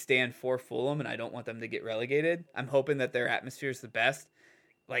a big stan for Fulham, and I don't want them to get relegated. I'm hoping that their atmosphere is the best.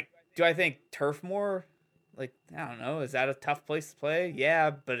 Like, do I think Turf Moor? Like, I don't know. Is that a tough place to play?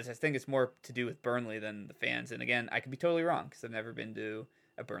 Yeah, but I think it's more to do with Burnley than the fans. And again, I could be totally wrong because I've never been to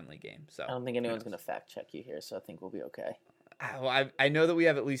a Burnley game. So I don't think anyone's going to fact check you here, so I think we'll be okay. Well, I know that we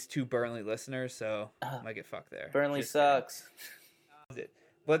have at least 2 Burnley listeners, so I might get fucked there. Burnley just sucks.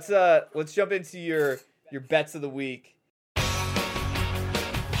 Let's jump into your bets of the week.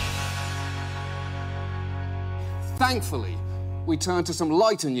 Thankfully, we turn to some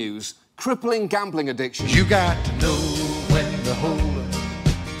lighter news. Crippling gambling addiction. You got to know when to hold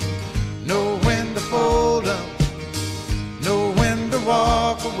up, know when to fold up, know when to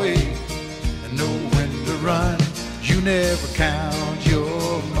walk away, and know when to run. You never count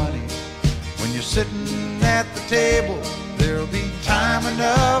your money. When you're sitting at the table, there'll be time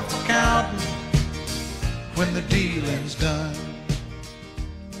enough for counting when the dealing's done.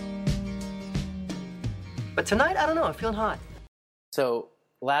 But tonight, I don't know, I'm feeling hot. So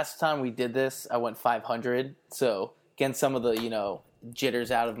last time we did this, I went 500. So getting some of the,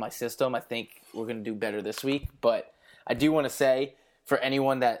 jitters out of my system, I think we're going to do better this week. But I do want to say, for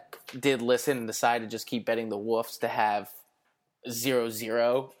anyone that did listen and decided to just keep betting the Wolves to have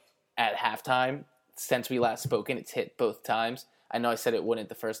 0-0 at halftime, since we last spoken, it's hit both times. I know I said it wouldn't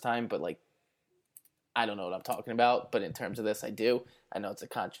the first time, but I don't know what I'm talking about. But in terms of this, I do. I know it's a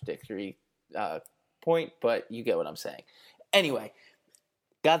contradictory point, but you get what I'm saying. Anyway,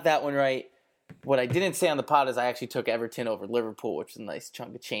 got that one right. What I didn't say on the pod is I actually took Everton over Liverpool, which is a nice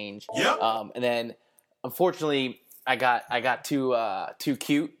chunk of change. Yep. And then, unfortunately, I got too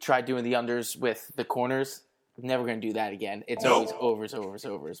cute. Tried doing the unders with the corners. Never going to do that again. It's always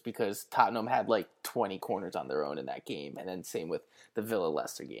overs because Tottenham had 20 corners on their own in that game, and then same with the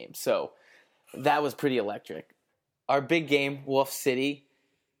Villa-Leicester game. So that was pretty electric. Our big game, Wolf City.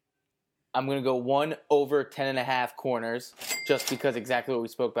 I'm going to go 1 over 10.5 corners just because exactly what we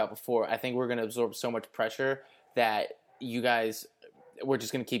spoke about before. I think we're going to absorb so much pressure that you guys, we're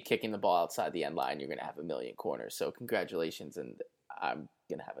just going to keep kicking the ball outside the end line. You're going to have 1 million corners. So congratulations, and I'm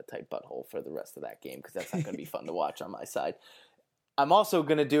going to have a tight butthole for the rest of that game because that's not going to be fun to watch on my side. I'm also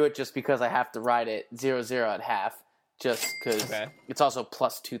going to do it just because I have to ride it 0-0 at half just because it's also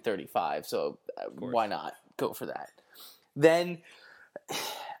plus 235. So why not go for that? Then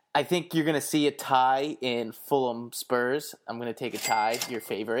I think you're going to see a tie in Fulham Spurs. I'm going to take a tie, your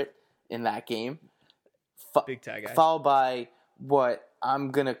favorite, in that game. Big tie, guys. Followed by what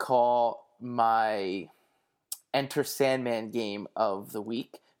I'm going to call my Enter Sandman game of the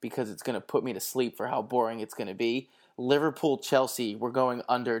week because it's going to put me to sleep for how boring it's going to be. Liverpool-Chelsea, we're going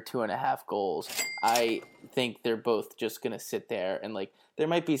under 2.5 goals. I think they're both just going to sit there and there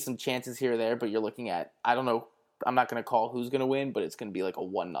might be some chances here or there, but you're looking at, I don't know, I'm not going to call who's going to win, but it's going to be like a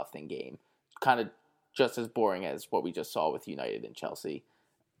 1-0 game. Kind of just as boring as what we just saw with United and Chelsea.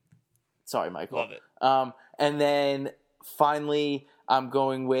 Sorry, Michael. Love it. And then finally, I'm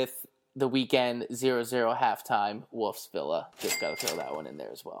going with the weekend 0-0 halftime, Wolves Villa. Just got to throw that one in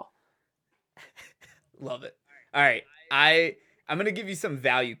there as well. Love it. All right. I'm going to give you some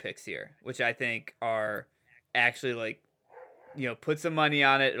value picks here, which I think are actually like, put some money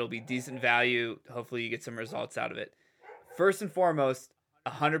on it. It'll be decent value. Hopefully you get some results out of it. First and foremost,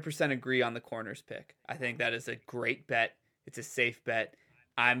 100% agree on the corners pick. I think that is a great bet. It's a safe bet.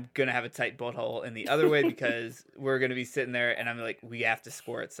 I'm going to have a tight butthole in the other way because we're going to be sitting there and I'm like, we have to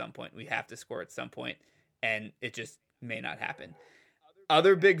score at some point. We have to score at some point, and it just may not happen.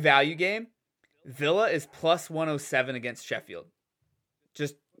 Other big value game, Villa is plus 107 against Sheffield.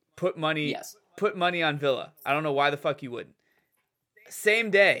 Just put money on Villa. I don't know why the fuck you wouldn't.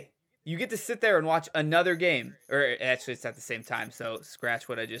 Same day, you get to sit there and watch another game. Or actually, it's at the same time, so scratch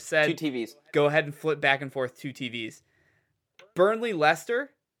what I just said. 2 TVs. Go ahead and flip back and forth 2 TVs.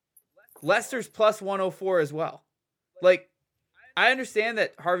 Burnley-Leicester. Leicster's plus 104 as well. Like, I understand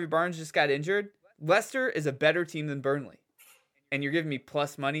that Harvey Barnes just got injured. Leicester is a better team than Burnley. And you're giving me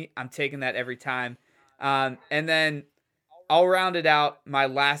plus money. I'm taking that every time. And then I'll round it out. My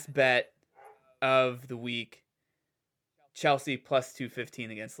last bet of the week, Chelsea plus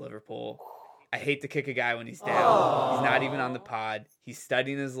 215 against Liverpool. I hate to kick a guy when he's down. He's not even on the pod. He's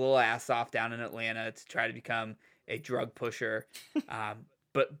studying his little ass off down in Atlanta to try to become a drug pusher.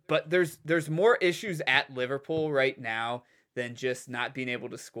 But there's more issues at Liverpool right now than just not being able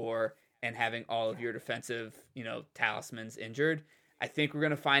to score and having all of your defensive, talismans injured. I think we're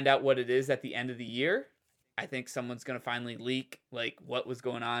going to find out what it is at the end of the year. I think someone's going to finally leak like what was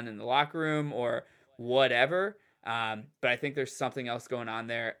going on in the locker room or whatever. But I think there's something else going on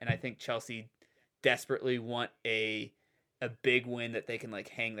there. And I think Chelsea desperately want a big win that they can like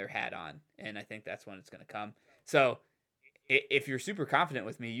hang their hat on. And I think that's when it's going to come. So if you're super confident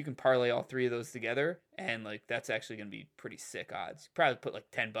with me, you can parlay all 3 of those together. And like, that's actually going to be pretty sick odds. You probably put like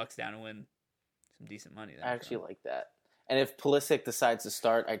 $10 down and win some decent money. I actually like that. And if Pulisic decides to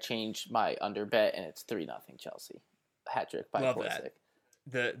start, I change my under bet and it's 3-0 Chelsea. Hat trick by Love Pulisic.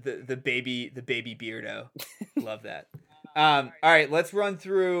 That. The baby beardo. Love that. All right, let's run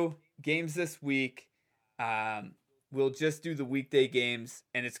through games this week. We'll just do the weekday games,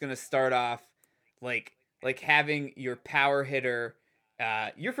 and it's gonna start off like having your power hitter.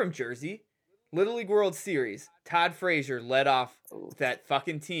 You're from Jersey. Little League World Series. Todd Frazier led off that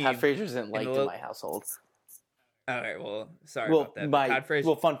fucking team. Todd Frazier isn't liked in my household. All right, well, sorry about that. Todd Frazier.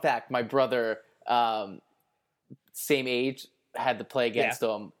 Well, fun fact, my brother, same age, had to play against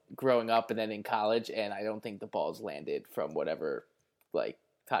him growing up and then in college, and I don't think the balls landed from whatever, like,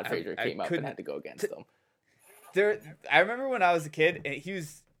 Todd Frazier came up and had to go against them. I remember when I was a kid, and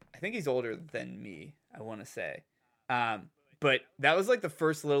I think he's older than me, I want to say. But that was like the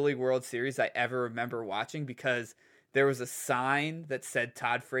first Little League World Series I ever remember watching because there was a sign that said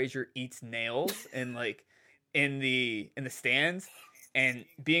Todd Frazier eats nails and like in the stands, and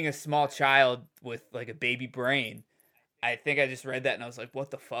being a small child with like a baby brain, I think I just read that and I was like,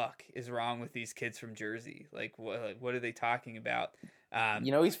 what the fuck is wrong with these kids from Jersey? Like what are they talking about?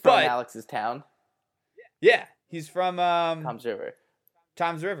 He's from Alex's town. Yeah, he's from Tom's River.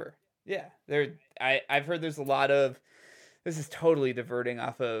 Tom's River. Yeah. I've heard there's a lot of, this is totally diverting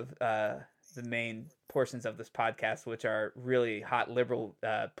off of the main portions of this podcast, which are really hot liberal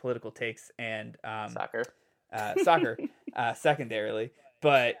political takes and soccer secondarily.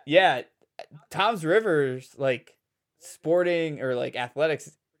 But yeah, Tom's River's like sporting or like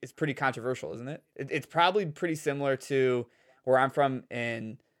athletics is pretty controversial, isn't it? It's probably pretty similar to where I'm from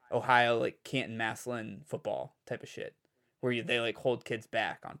in Ohio, like Canton Massillon football type of shit, where they like hold kids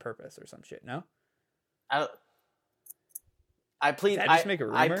back on purpose or some shit. No, I plead. Did I just make a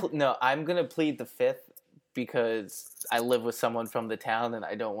rumor? No, I'm gonna plead the fifth because I live with someone from the town and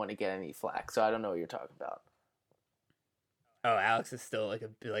I don't want to get any flack. So I don't know what you're talking about. Oh, Alex is still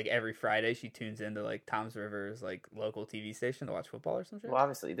like every Friday she tunes into like Tom's River's like local TV station to watch football or some shit. Well,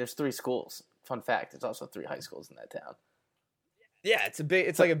 obviously there's 3 schools. Fun fact: there's also 3 high schools in that town. Yeah,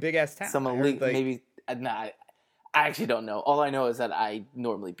 it's like a big ass town. Some maybe. Nah, I actually don't know. All I know is that I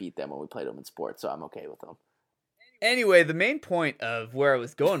normally beat them when we played them in sports, so I'm okay with them. Anyway, the main point of where I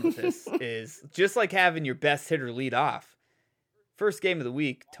was going with this is just like having your best hitter lead off. First game of the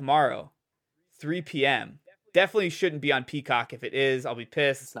week, tomorrow, 3 p.m. Definitely shouldn't be on Peacock. If it is, I'll be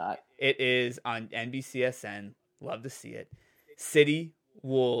pissed. It's not. It is on NBCSN. Love to see it. City,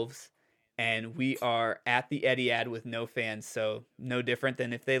 Wolves, and we are at the Etihad with no fans, so no different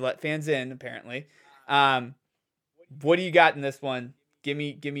than if they let fans in, apparently. What do you got in this one? Give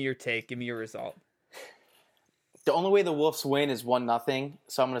me your take. Give me your result. The only way the Wolves win is 1-0,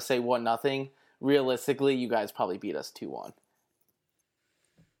 so I'm going to say 1-0. Realistically, you guys probably beat us 2-1.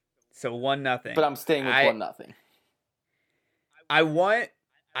 So 1-0. But I'm staying with 1-0. I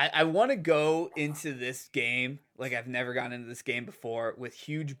want to go into this game like I've never gone into this game before with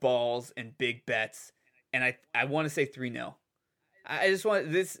huge balls and big bets, and I want to say 3-0. I just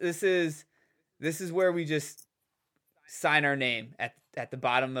want this is where we just sign our name at the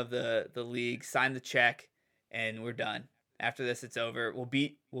bottom of the league, sign the check, and we're done. After this, it's over. We'll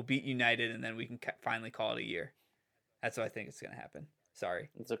beat United, and then we can finally call it a year. That's what I think is going to happen. Sorry.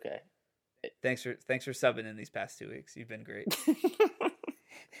 It's okay. Thanks for subbing in these past 2 weeks. You've been great.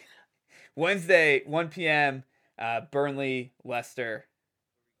 Wednesday, 1 p.m., Burnley, Leicester.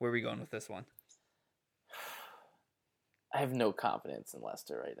 Where are we going with this one? I have no confidence in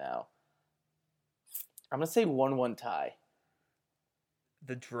Leicester right now. I'm going to say 1-1 tie.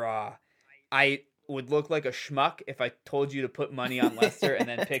 The draw. I would look like a schmuck if I told you to put money on Leicester and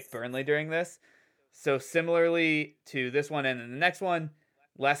then pick Burnley during this. So similarly to this one and then the next one,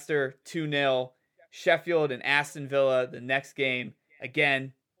 Leicester 2-0, Sheffield and Aston Villa the next game.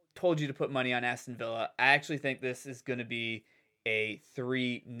 Again, told you to put money on Aston Villa. I actually think this is going to be a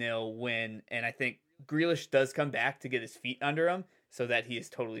 3-0 win, and I think Grealish does come back to get his feet under him so that he is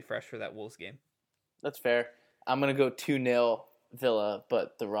totally fresh for that Wolves game. That's fair. I'm going to go 2-0 Villa,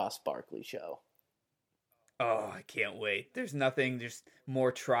 but the Ross Barkley show. Oh, I can't wait. There's nothing just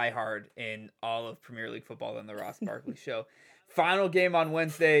more try-hard in all of Premier League football than the Ross Barkley show. Final game on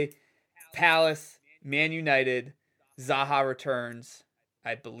Wednesday, Palace, Man United, Zaha returns.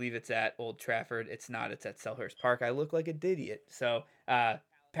 I believe it's at Old Trafford. It's not. It's at Selhurst Park. I look like an idiot. So,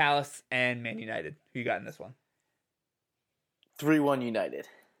 Palace and Man United. Who you got in this one? 3-1 United.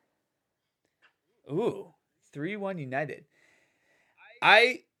 Ooh, 3-1 United.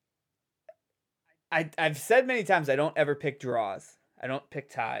 I've said many times I don't ever pick draws. I don't pick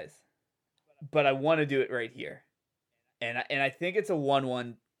ties. But I want to do it right here. And I think it's a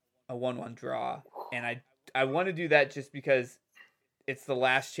 1-1 draw. And I want to do that just because it's the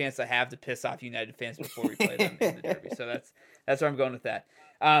last chance I have to piss off United fans before we play them in the Derby. So that's where I'm going with that.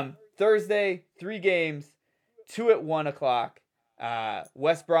 Thursday, 3 games, 2 at 1 o'clock.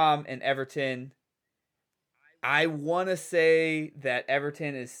 West Brom and Everton. I want to say that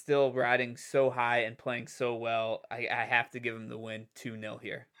Everton is still riding so high and playing so well. I have to give them the win 2-0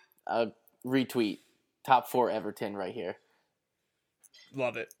 here. Retweet. Top 4 Everton right here.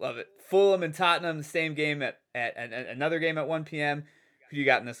 Love it. Love it. Fulham and Tottenham, the same game at another game at 1 p.m. Who you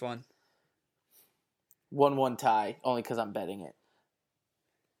got in this one? 1-1 tie, only because I'm betting it.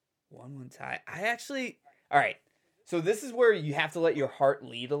 1-1 tie. All right. So this is where you have to let your heart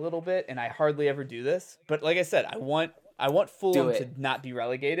lead a little bit, and I hardly ever do this. But like I said, I want Fulham to not be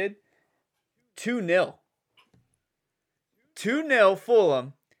relegated. 2-0. 2-0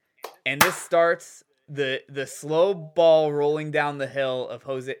 Fulham, and this starts the slow ball rolling down the hill of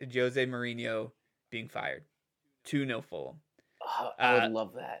Jose Mourinho being fired. 2-0 Fulham. I would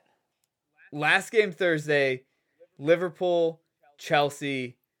love that. Last game Thursday, Liverpool,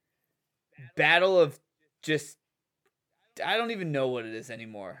 Chelsea, battle of just, I don't even know what it is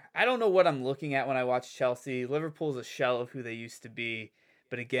anymore. I don't know what I'm looking at when I watch Chelsea. Liverpool's a shell of who they used to be.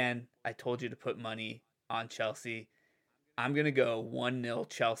 But again, I told you to put money on Chelsea. I'm going to go 1-0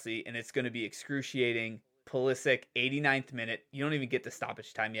 Chelsea, and it's going to be excruciating. Pulisic, 89th minute. You don't even get the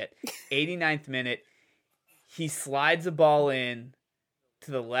stoppage time yet. 89th minute. He slides a ball in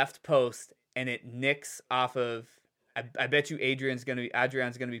to the left post, and it nicks off of, I bet you Adrian's going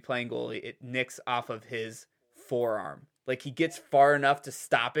to be playing goalie. It nicks off of his forearm. Like, he gets far enough to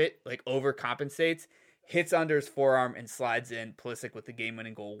stop it, like overcompensates, hits under his forearm, and slides in. Pulisic with the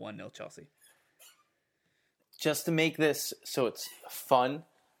game-winning goal, 1-0 Chelsea. Just to make this so it's fun,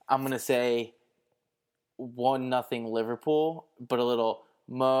 I'm going to say 1-0 Liverpool, but a little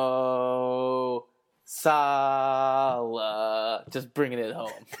Mo Salah. Just bringing it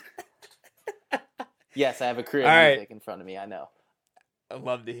home. Yes, I have a career music in front of me, I know. I'd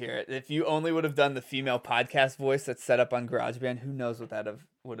love to hear it. If you only would have done the female podcast voice that's set up on GarageBand, who knows what that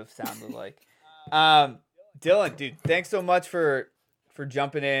would have sounded like. Dylan, dude, thanks so much for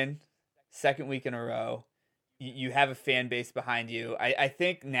jumping in. Second week in a row. You have a fan base behind you. I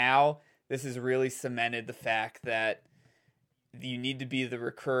think now this has really cemented the fact that you need to be the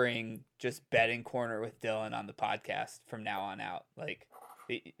recurring just betting corner with Dylan on the podcast from now on out. Like,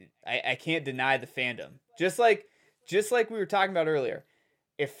 I can't deny the fandom. Just like we were talking about earlier,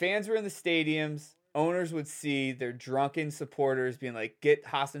 if fans were in the stadiums, owners would see their drunken supporters being like, get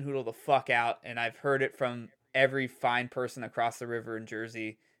Hasenhüttl the fuck out. And I've heard it from every fine person across the river in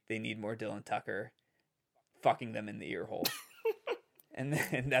Jersey. They need more Dylan Tucker. fucking them in the ear hole. And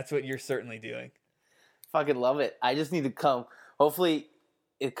that's what you're certainly doing. Fucking love it. I just need to come. Hopefully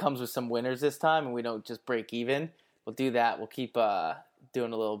it comes with some winners this time and we don't just break even. We'll do that. We'll keep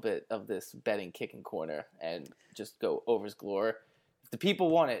doing a little bit of this betting kicking corner and just go overs galore. If the people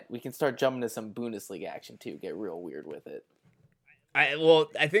want it, we can start jumping to some Bundesliga action too. Get real weird with it.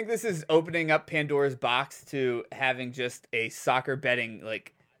 I think this is opening up Pandora's box to having just a soccer betting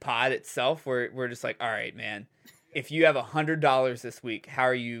like pod itself, where we're just like, all right, man, if you have $100 this week, how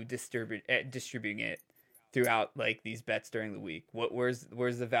are you distributing it throughout like these bets during the week? Where's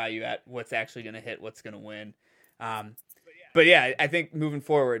the value at? What's actually going to hit? What's going to win? But yeah, I think moving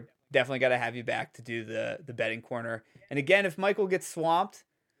forward, definitely got to have you back to do the betting corner. And again, if Michael gets swamped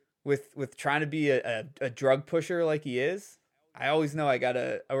with trying to be a drug pusher like he is, I always know I got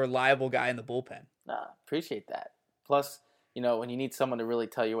a reliable guy in the bullpen. Nah, appreciate that. Plus, when you need someone to really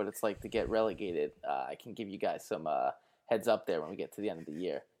tell you what it's like to get relegated, I can give you guys some heads up there when we get to the end of the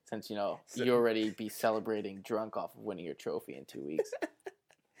year. Since, you already be celebrating drunk off of winning your trophy in 2 weeks.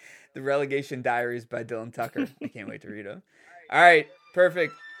 The Relegation Diaries by Dylan Tucker. I can't wait to read them. All right,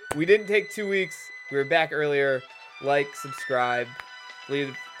 perfect. We didn't take 2 weeks. We were back earlier. Like, subscribe.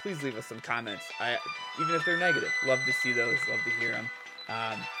 Please leave us some comments. Even if they're negative, love to see those. Love to hear them.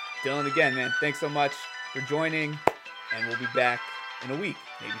 Dylan, again, man, thanks so much for joining. And we'll be back in a week,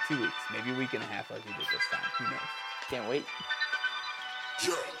 maybe 2 weeks, maybe a week and a half like we did this time. Who knows? Can't wait.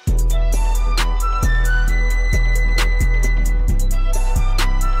 Yeah.